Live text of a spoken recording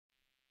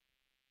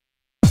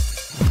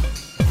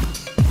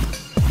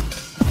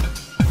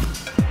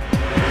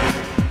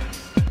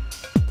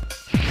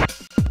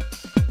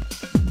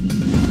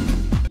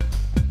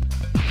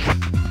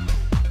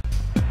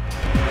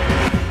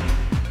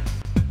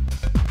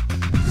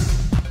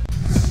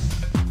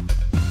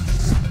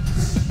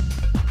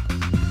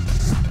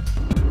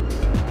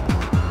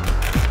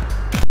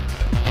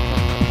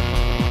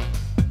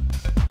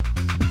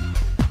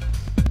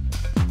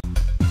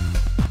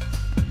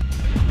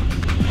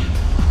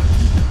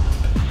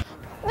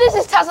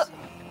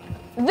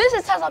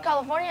Tetzlaff,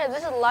 California.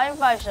 This is the Live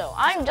 5 show.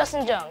 I'm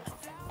Justin Jones.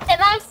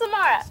 And I'm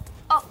Samara.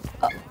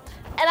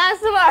 And I'm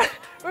Samara.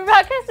 We're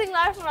broadcasting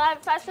live from the Live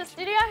 5 show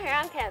studio here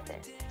on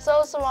campus.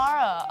 So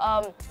Samara,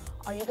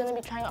 are you gonna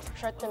be trying out for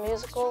Shrek the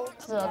Musical?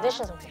 The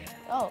auditions.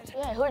 Oh,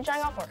 yeah. Who are you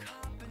trying out for?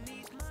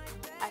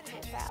 I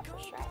can't try out for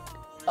Shrek.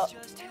 Oh.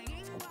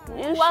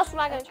 Who else am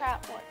I gonna try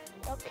out for?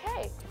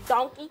 Okay.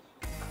 Donkey.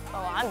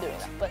 Oh, I'm doing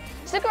that. But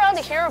stick around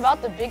to hear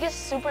about the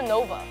biggest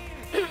supernova.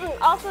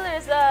 Also,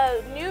 there's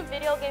a new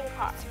video game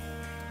car.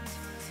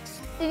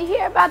 Did you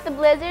hear about the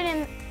blizzard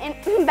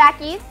in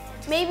back east?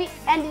 Maybe,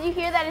 and did you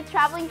hear that it's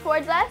traveling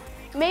towards us?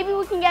 Maybe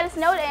we can get a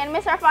snow day and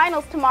miss our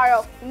finals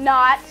tomorrow.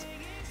 Not.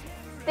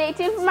 Stay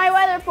tuned for my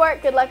weather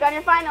report. Good luck on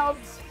your finals.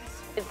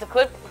 It's the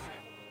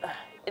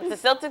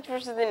Celtics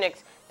versus the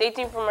Knicks. Stay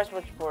tuned for my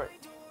sports report.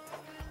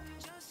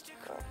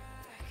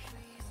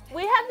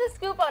 We have the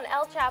scoop on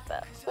El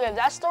Chapo. We have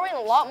that story and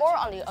a lot more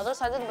on the other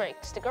side of the break.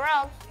 Stick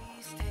around.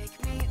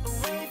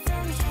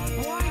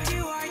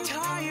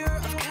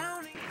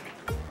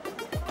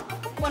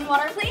 One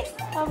water, please.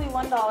 That'll be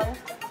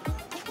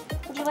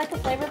 $1. Would you like a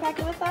flavor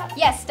packet with that?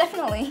 Yes,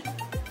 definitely.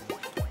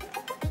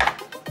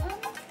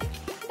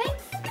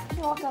 Thanks.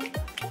 You're welcome.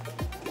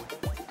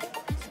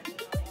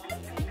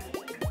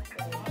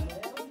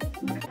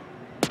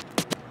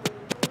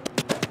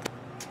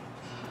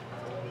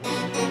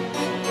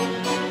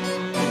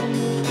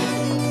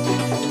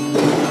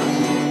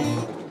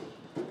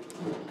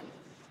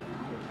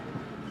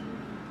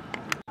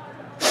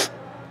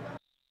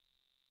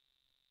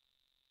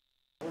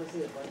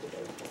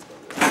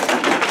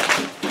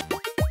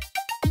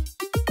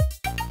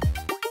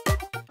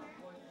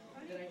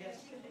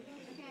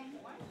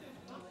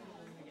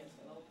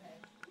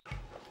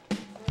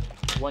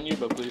 One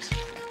yearbook, please.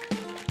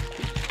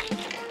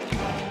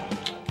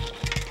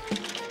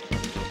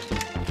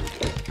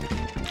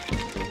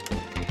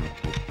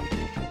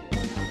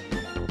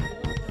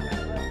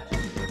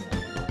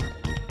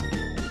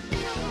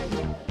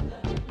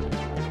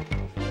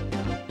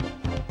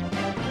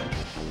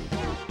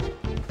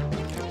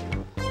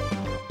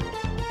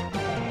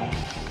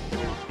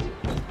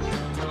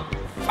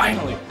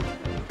 Finally!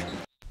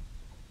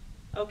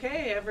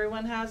 Okay,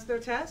 everyone has their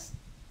test.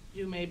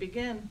 You may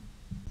begin.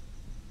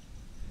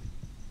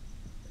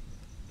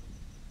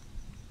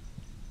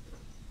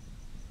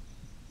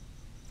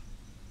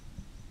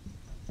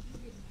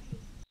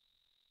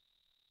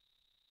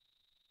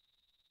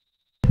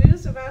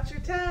 News about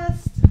your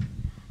test.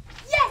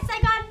 Yes, I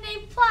got an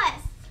A+.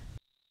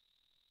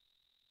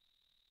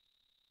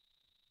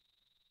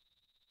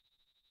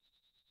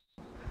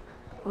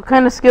 What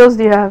kind of skills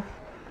do you have?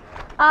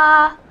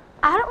 I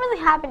don't really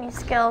have any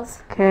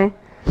skills. Okay.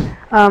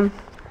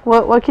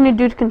 What can you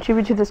do to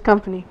contribute to this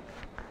company?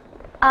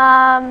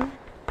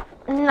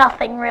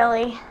 Nothing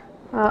really.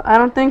 I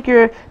don't think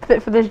you're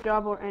fit for this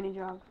job or any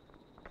job.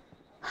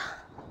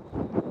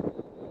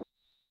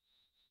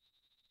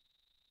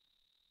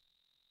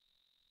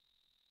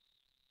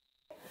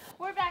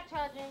 We're back,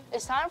 children.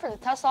 It's time for the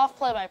Tetzlaff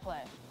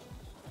play-by-play.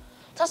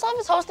 Tetzlaff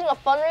is hosting a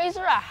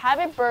fundraiser at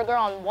Habit Burger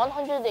on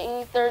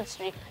 183rd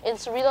Street in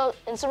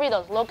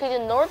Cerritos,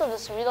 located north of the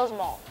Cerritos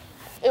Mall.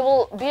 It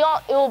will be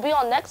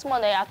on next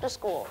Monday after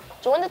school.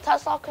 Join the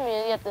Tetzlaff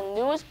community at the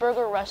newest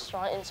burger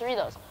restaurant in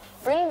Cerritos.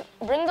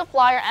 Bring the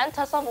flyer, and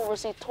Tetzlaff will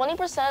receive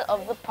 20%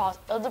 of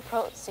the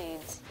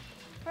proceeds.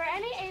 For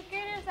any 8th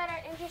graders that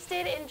are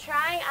interested in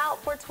trying out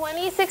for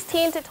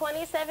 2016 to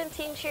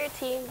 2017 cheer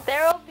team,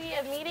 there will be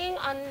a meeting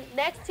on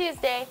next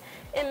Tuesday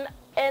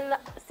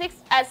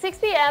at 6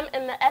 p.m.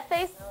 in the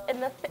FAC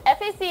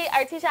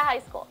Artesia High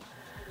School.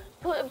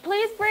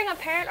 Please bring a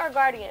parent or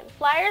guardian.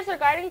 Flyers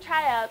regarding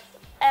tryouts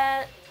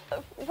and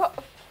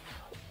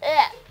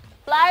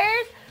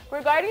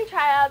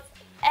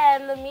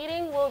the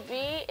meeting will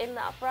be in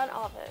the front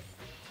office.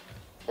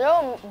 There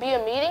will be a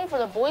meeting for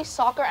the boys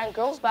soccer and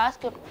girls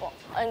basketball.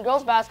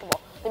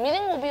 The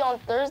meeting will be on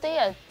Thursday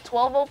at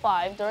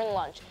 12:05 during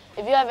lunch.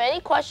 If you have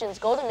any questions,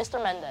 go to Mr.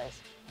 Mendez.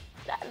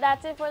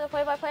 That's it for the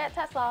play-by-play at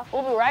Tetzlaff.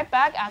 We'll be right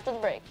back after the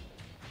break.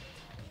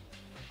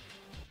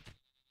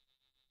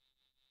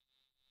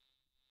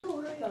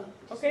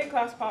 Okay,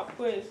 class pop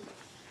quiz.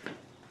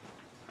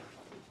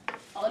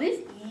 Oh, this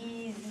is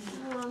easy.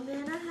 Oh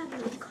man, I have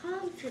no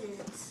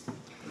confidence.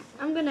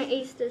 I'm gonna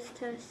ace this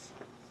test.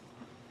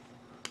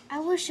 I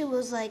wish it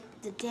was like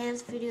the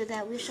dance video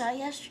that we shot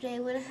yesterday.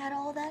 Would have had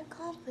all that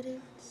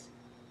confidence.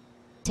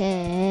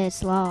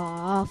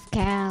 Tetzlaff,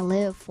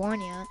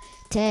 California.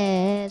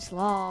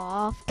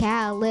 Tetzlaff,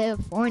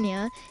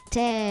 California.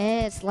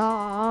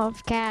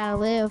 Tetzlaff,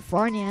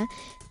 California.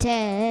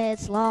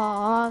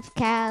 Tetzlaff,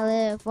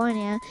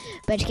 California.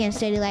 Bet you can't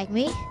study like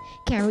me.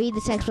 Can't read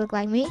the textbook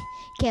like me.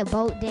 Can't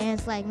boat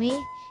dance like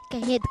me.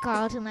 Can't hit the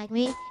Carlton like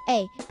me.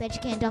 Hey, bet you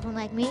can't dolphin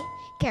like me.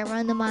 Can't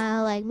run the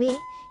mile like me.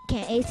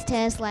 Can't ace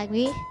test like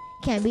me.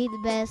 Can't be the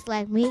best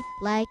like me.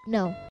 Like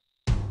no.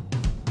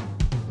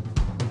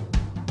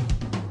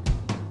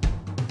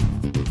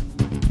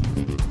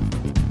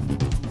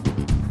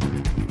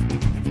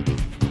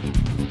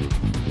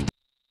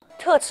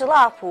 特茨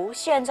拉普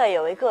现在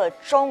有一个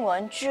中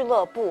文俱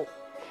乐部。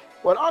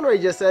What Andre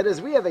just said is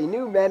we have a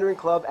new Mandarin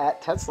club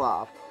at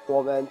Tetzlaff.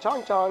 我们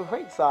常常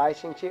会在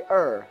星期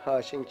二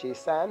和星期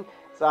三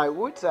在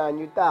午餐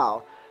遇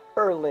到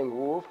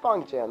205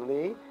房间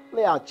里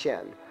聊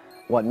天。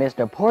What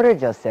Mr. Porter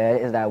just said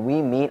is that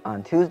we meet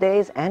on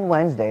Tuesdays and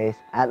Wednesdays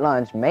at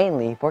lunch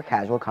mainly for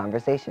casual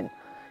conversation.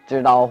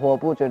 知道或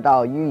不知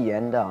道语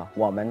言的，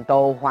我们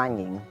都欢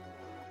迎。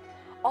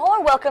All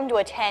are welcome to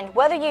attend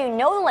whether you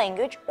know the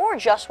language or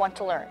just want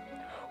to learn.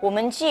 我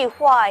们计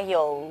划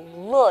有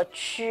乐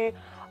趣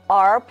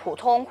而普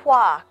通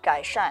话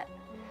改善。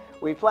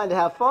We plan to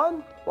have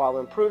fun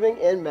while improving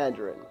in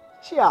Mandarin.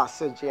 下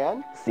次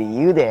见。See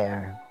you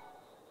there.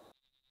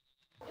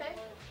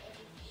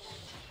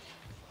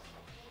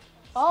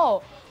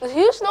 Oh, the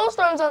huge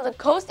snowstorms on the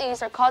coast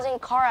east are causing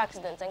car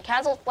accidents and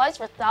canceled flights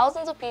for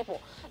thousands of people.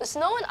 The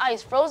snow and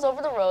ice froze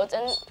over the roads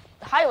and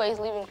highways,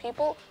 leaving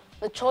people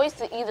the choice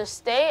to either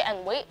stay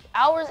and wait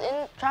hours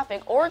in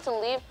traffic or to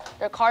leave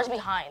their cars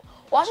behind.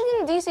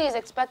 Washington, D.C. is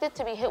expected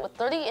to be hit with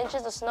 30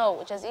 inches of snow,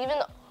 which has even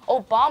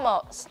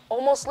Obama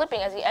almost slipping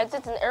as he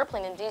exits an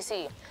airplane in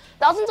D.C.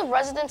 Thousands of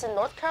residents in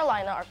North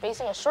Carolina are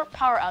facing a short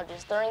power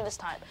outage during this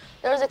time.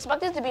 There is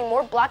expected to be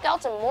more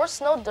blackouts and more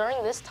snow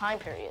during this time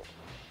period.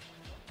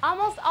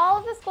 Almost all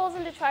of the schools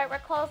in Detroit were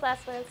closed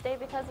last Wednesday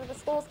because of the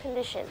school's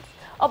conditions.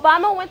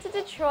 Obama went to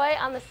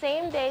Detroit on the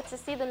same day to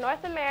see the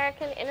North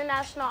American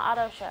International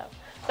Auto Show,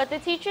 but the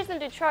teachers in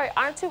Detroit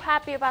aren't too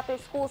happy about their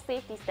school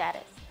safety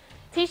status.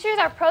 Teachers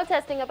are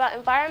protesting about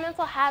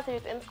environmental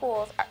hazards in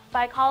schools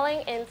by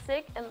calling in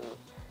sick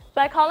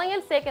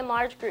in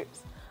large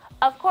groups.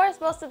 Of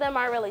course, most of them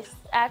aren't really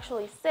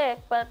actually sick,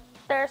 but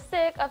they're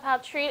sick of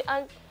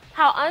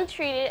how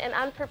untreated and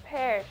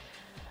unprepared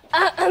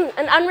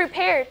and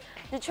unrepaired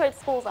Detroit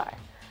schools are.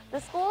 The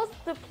school's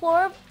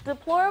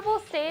deplorable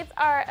states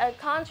are a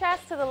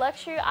contrast to the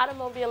luxury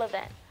automobile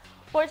event.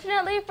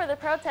 Fortunately for the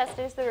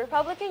protesters, the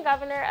Republican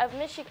governor of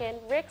Michigan,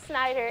 Rick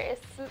Snyder, is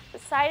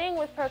siding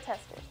with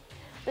protesters.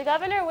 The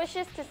governor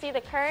wishes to see the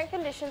current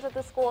conditions of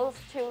the schools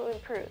to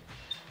improve.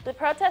 The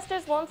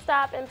protesters won't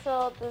stop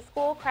until the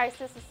school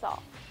crisis is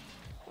solved.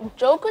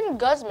 Joaquin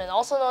Guzman,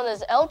 also known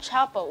as El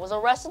Chapo, was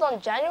arrested on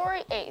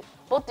January 8th.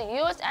 Both the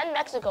U.S. and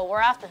Mexico were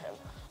after him.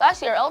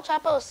 Last year, El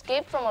Chapo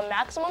escaped from a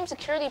maximum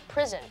security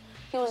prison.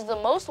 He was the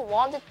most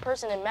wanted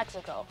person in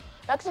Mexico.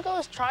 Mexico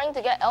is trying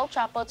to get El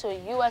Chapo to a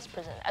U.S.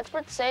 prison.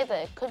 Experts say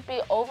that it could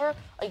be over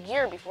a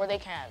year before they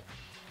can.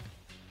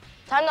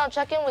 Time now to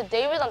check in with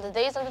David on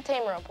today's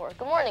entertainment report.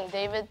 Good morning,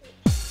 David.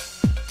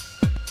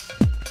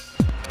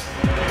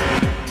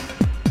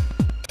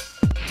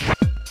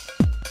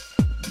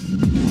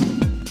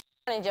 Good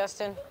morning,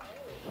 Justin.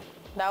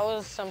 That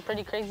was some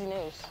pretty crazy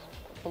news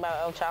about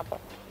El Chapo.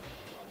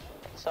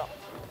 So,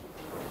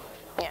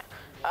 yeah.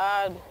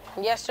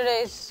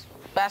 Yesterday's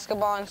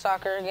basketball and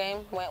soccer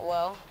game went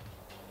well.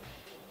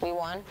 We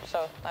won,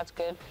 so that's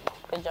good.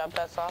 Good job,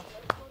 Tetzlaff.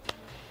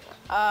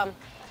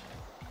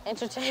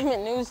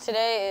 Entertainment news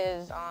today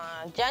is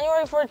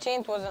January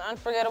 14th was an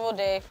unforgettable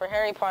day for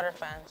Harry Potter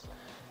fans.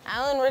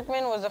 Alan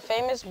Rickman was a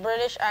famous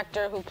British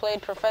actor who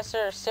played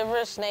Professor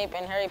Severus Snape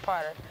in Harry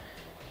Potter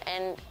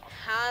and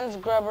Hans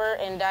Gruber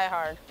in Die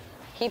Hard.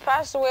 He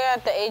passed away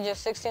at the age of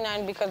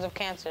 69 because of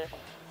cancer.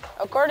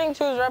 According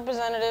to his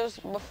representatives,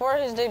 before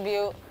his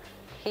debut,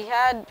 he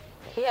had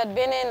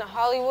been in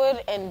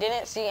Hollywood and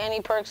didn't see any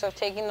perks of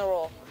taking the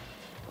role.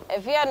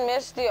 If he had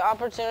missed the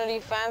opportunity,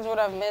 fans would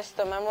have missed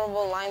the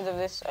memorable lines of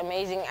this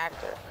amazing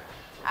actor.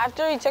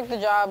 After he took the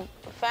job,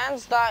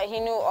 fans thought he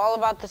knew all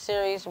about the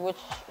series, which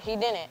he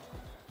didn't.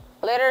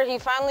 Later, he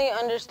finally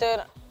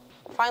understood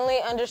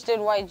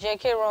why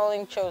J.K.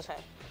 Rowling chose him.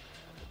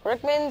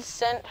 Rickman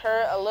sent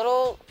her a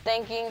little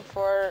thanking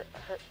for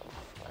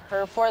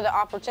her for the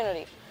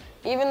opportunity.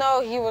 Even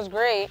though he was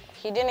great,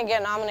 he didn't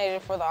get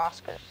nominated for the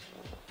Oscars.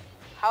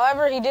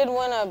 However, he did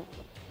win a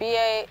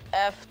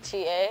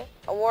BAFTA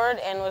award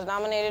and was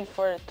nominated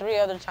for 3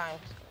 other times.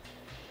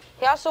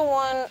 He also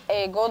won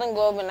a Golden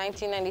Globe in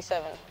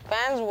 1997.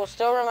 Fans will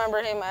still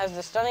remember him as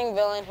the stunning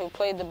villain who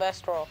played the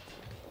best role.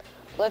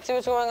 Let's see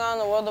what's going on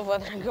in the world of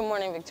weather. Good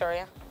morning,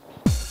 Victoria.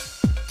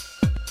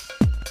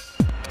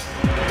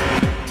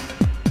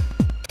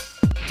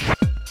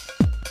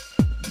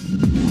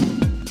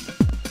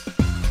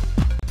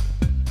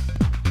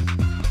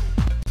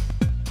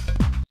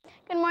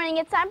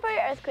 It's time for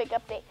your earthquake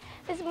update.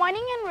 This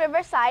morning in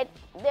Riverside,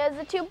 there was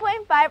a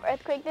 2.5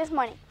 earthquake this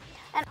morning.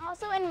 And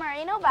also in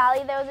Moreno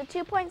Valley, there was a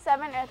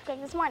 2.7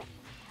 earthquake this morning.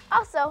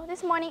 Also,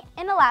 this morning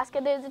in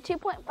Alaska, there was a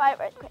 2.5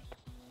 earthquake.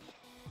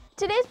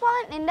 Today's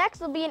pollen index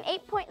will be an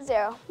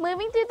 8.0.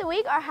 Moving through the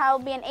week, our high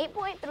will be an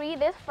 8.3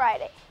 this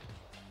Friday.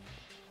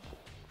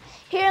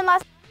 Here in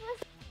Los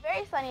Angeles, it's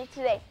very sunny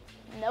today.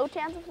 No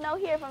chance of snow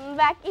here from the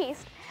back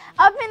east.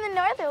 Up in the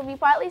north, it will be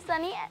partly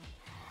sunny.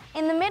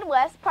 In the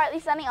Midwest,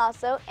 partly sunny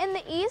also. In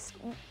the east,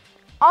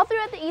 all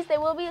throughout the east, they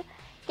will be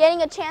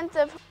getting a chance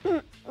of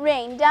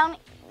rain.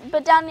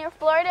 But down near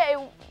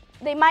Florida,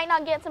 they might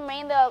not get some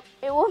rain, though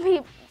it will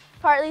be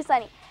partly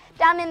sunny.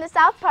 Down in the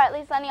south,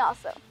 partly sunny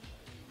also.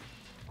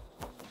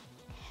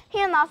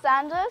 Here in Los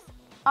Angeles,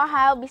 our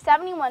high will be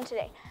 71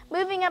 today.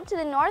 Moving up to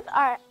the north,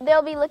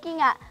 they'll be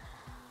looking at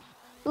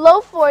low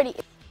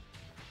 40s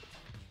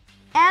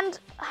and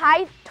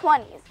high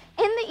 20s.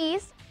 In the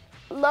east,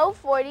 low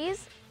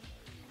 40s,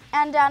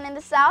 and down in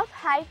the south,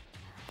 high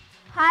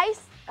 40s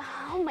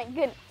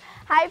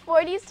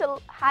to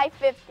high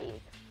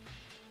 50s.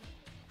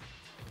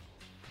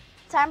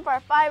 Time for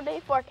our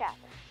 5-day forecast.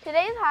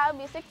 Today's high will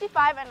be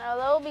 65 and our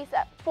low will be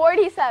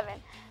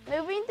 47.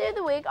 Moving through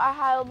the week, our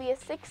high will be a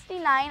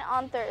 69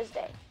 on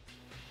Thursday.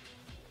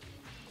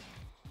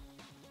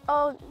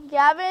 Oh,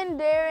 Gavin,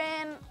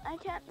 Darren, I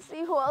can't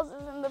see who else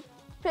is in the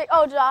pic.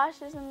 Oh,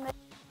 Josh is in there.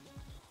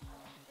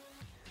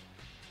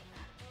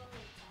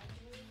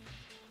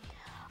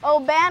 Oh,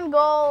 band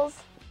goals.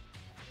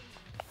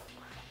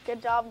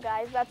 Good job,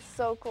 guys. That's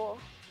so cool.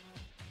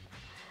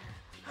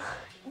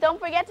 Don't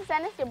forget to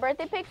send us your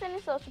birthday pics and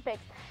your social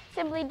pics.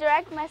 Simply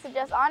direct message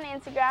us on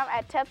Instagram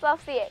at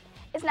tetzlaffCA.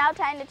 It's now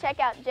time to check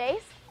out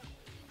Jace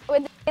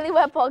with the Daily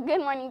Web Poll. Good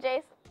morning,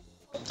 Jace.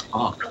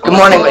 Good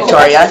morning,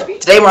 Victoria.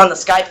 Today we're on the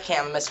Skype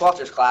cam in Miss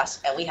Walter's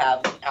class, and we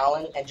have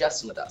Alan and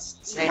Justin with us.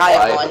 Say hi,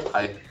 everyone.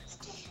 Hi.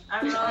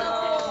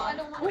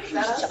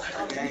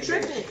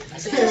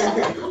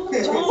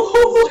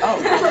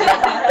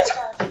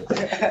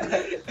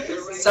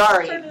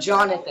 Sorry,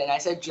 Jonathan. I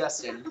said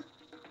Justin.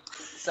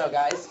 So,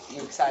 guys,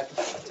 you excited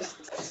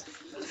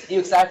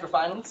for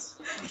finals?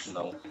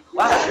 No.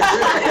 Wow.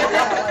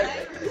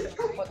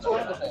 What's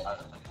wrong with it?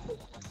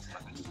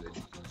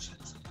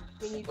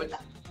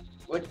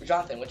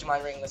 Jonathan, would you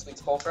mind reading this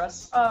week's poll for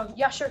us?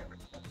 Yeah, sure.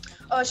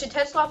 Should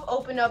Tetzlaff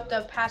open up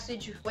the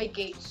passageway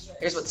gates?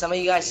 Here's what some of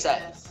you guys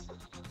said.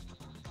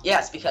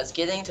 Yes, because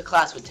getting to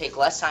class would take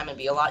less time and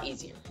be a lot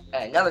easier.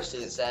 And another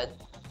student said,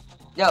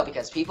 no,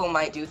 because people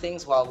might do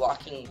things while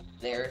walking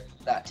there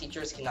that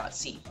teachers cannot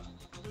see.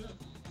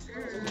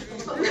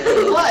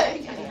 What?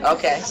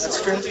 Okay,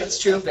 that's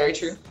true, very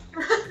true.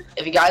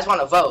 If you guys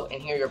want to vote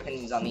and hear your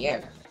opinions on the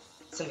air,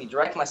 simply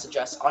direct message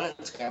us on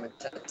Instagram at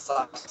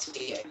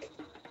tetzlaffCA.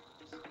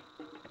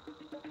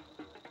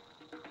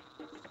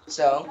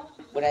 So,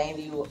 would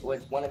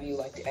one of you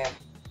like to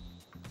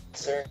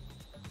answer?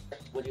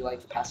 Would you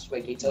like the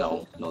passageway gates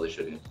open? No, they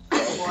shouldn't.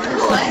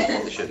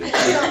 What? They shouldn't.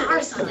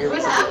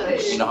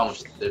 You know how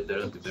much there'd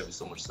be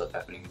so much stuff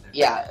happening in there.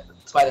 Yeah,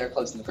 that's why they're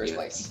closed in the first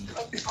place.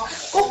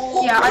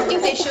 Yeah, I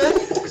think they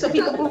should, so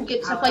people can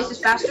get to places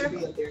faster.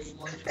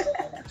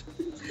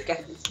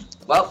 Okay.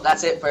 Well,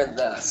 that's it for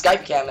the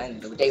Skype cam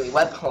and the Daily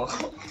Web Poll.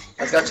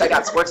 Let's go check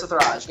out Sports with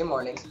Raj. Good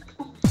morning.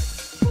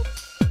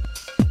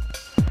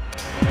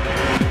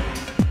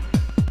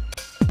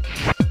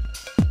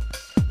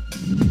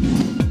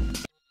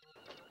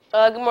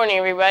 Good morning,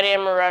 everybody.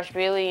 I'm Arash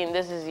Bailey, and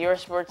this is your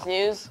sports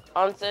news.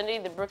 On Sunday,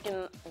 the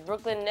Brooklyn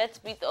Nets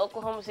beat the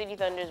Oklahoma City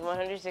Thunders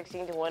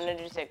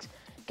 116-106.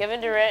 Kevin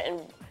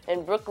Durant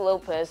and Brooke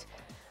Lopez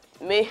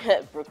made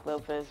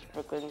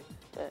Brooklyn.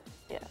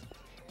 Yeah,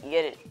 you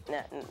get it.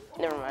 Nah,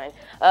 never mind.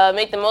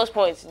 Make the most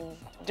points.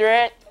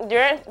 Durant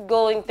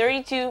goaling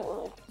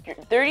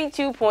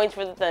 32 points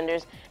for the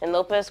Thunders, and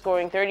Lopez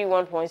scoring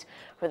 31 points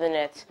for the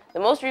Nets.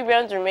 The most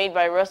rebounds are made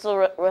by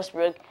Russell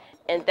Westbrook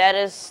and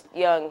Thaddeus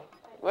Young.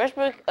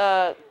 Westbrook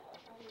made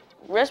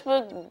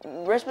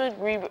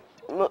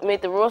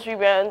the most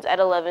rebounds at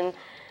 11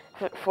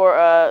 for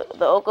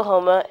the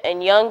Oklahoma,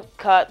 and Young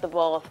caught the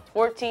ball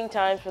 14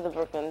 times for the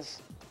Brooklyns.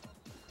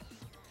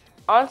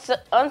 On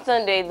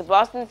Sunday, the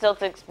Boston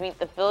Celtics beat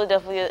the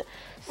Philadelphia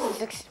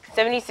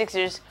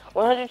 76ers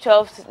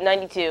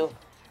 112-92.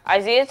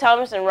 Isaiah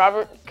Thomas and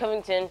Robert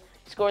Covington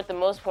scored the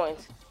most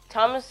points.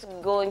 Thomas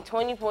goaling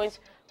 20 points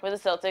for the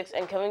Celtics,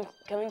 and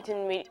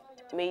Covington made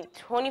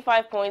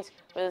 25 points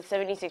for the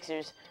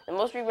 76ers. The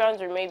most rebounds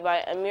were made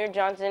by Amir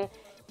Johnson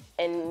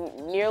and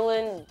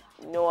Nerlens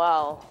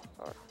Noel.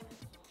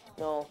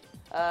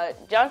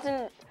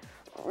 Johnson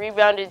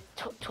rebounded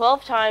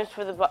 12 times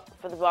for the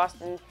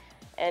Boston,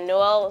 and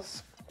Noel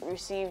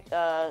received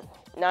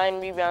 9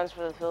 rebounds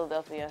for the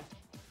Philadelphia.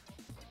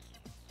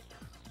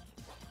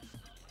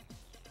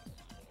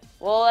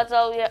 Well, that's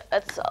all. Yeah,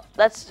 that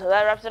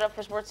wraps it up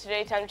for sports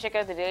today. Time to check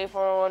out the Daily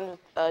 401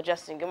 with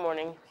Justin. Good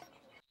morning.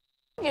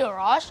 Thank you,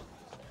 Raj.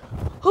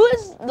 Who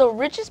is the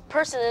richest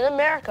person in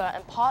America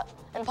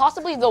and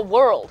possibly the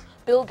world?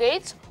 Bill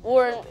Gates,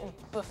 Warren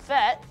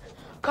Buffett,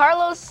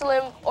 Carlos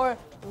Slim, or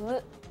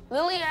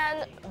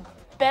Lillian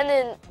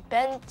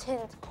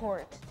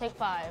Betancourt? Take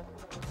 5.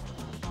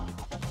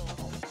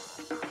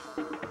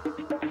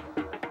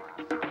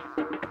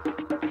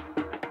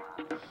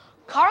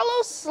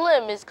 Carlos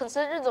Slim is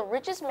considered the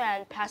richest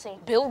man, passing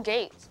Bill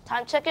Gates.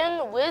 Time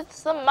check-in with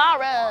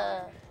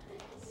Samara.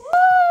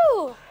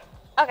 Woo!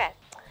 Okay.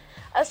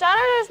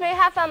 Astronomers may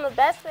have found the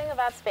best thing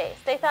about space.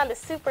 They found a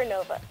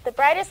supernova, the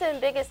brightest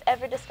and biggest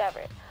ever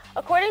discovered.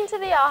 According to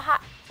the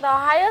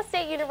Ohio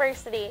State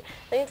University,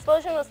 the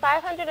explosion was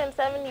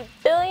 570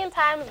 billion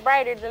times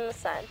brighter than the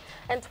sun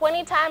and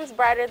 20 times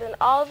brighter than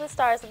all of the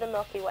stars of the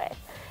Milky Way.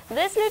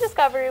 This new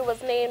discovery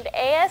was named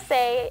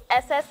ASA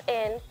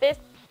SSN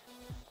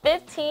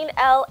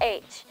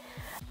 15LH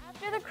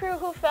After the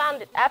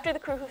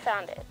crew who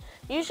found it.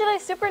 Usually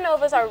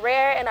supernovas are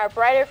rare and are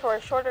brighter for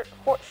a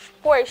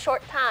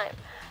short time.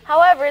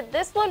 However,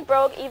 this one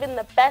broke even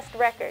the best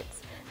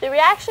records. The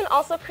reaction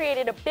also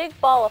created a big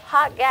ball of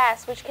hot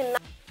gas which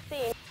cannot be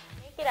seen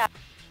make it out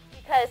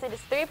because it is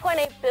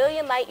 3.8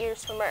 billion light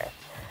years from Earth.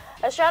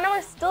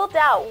 Astronomers still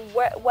doubt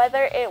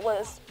whether it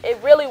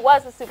really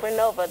was a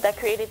supernova that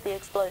created the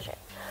explosion.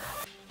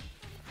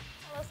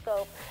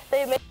 Telescope,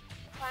 they may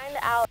find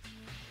out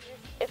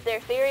if their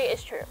theory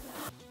is true.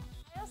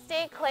 Ohio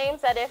State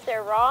claims that if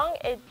they're wrong,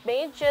 it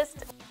may just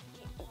be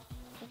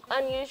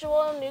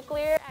unusual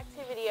nuclear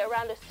activity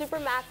around a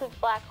supermassive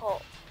black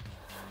hole.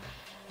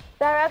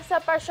 That wraps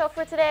up our show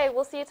for today.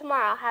 We'll see you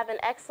tomorrow. Have an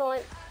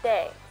excellent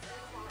day.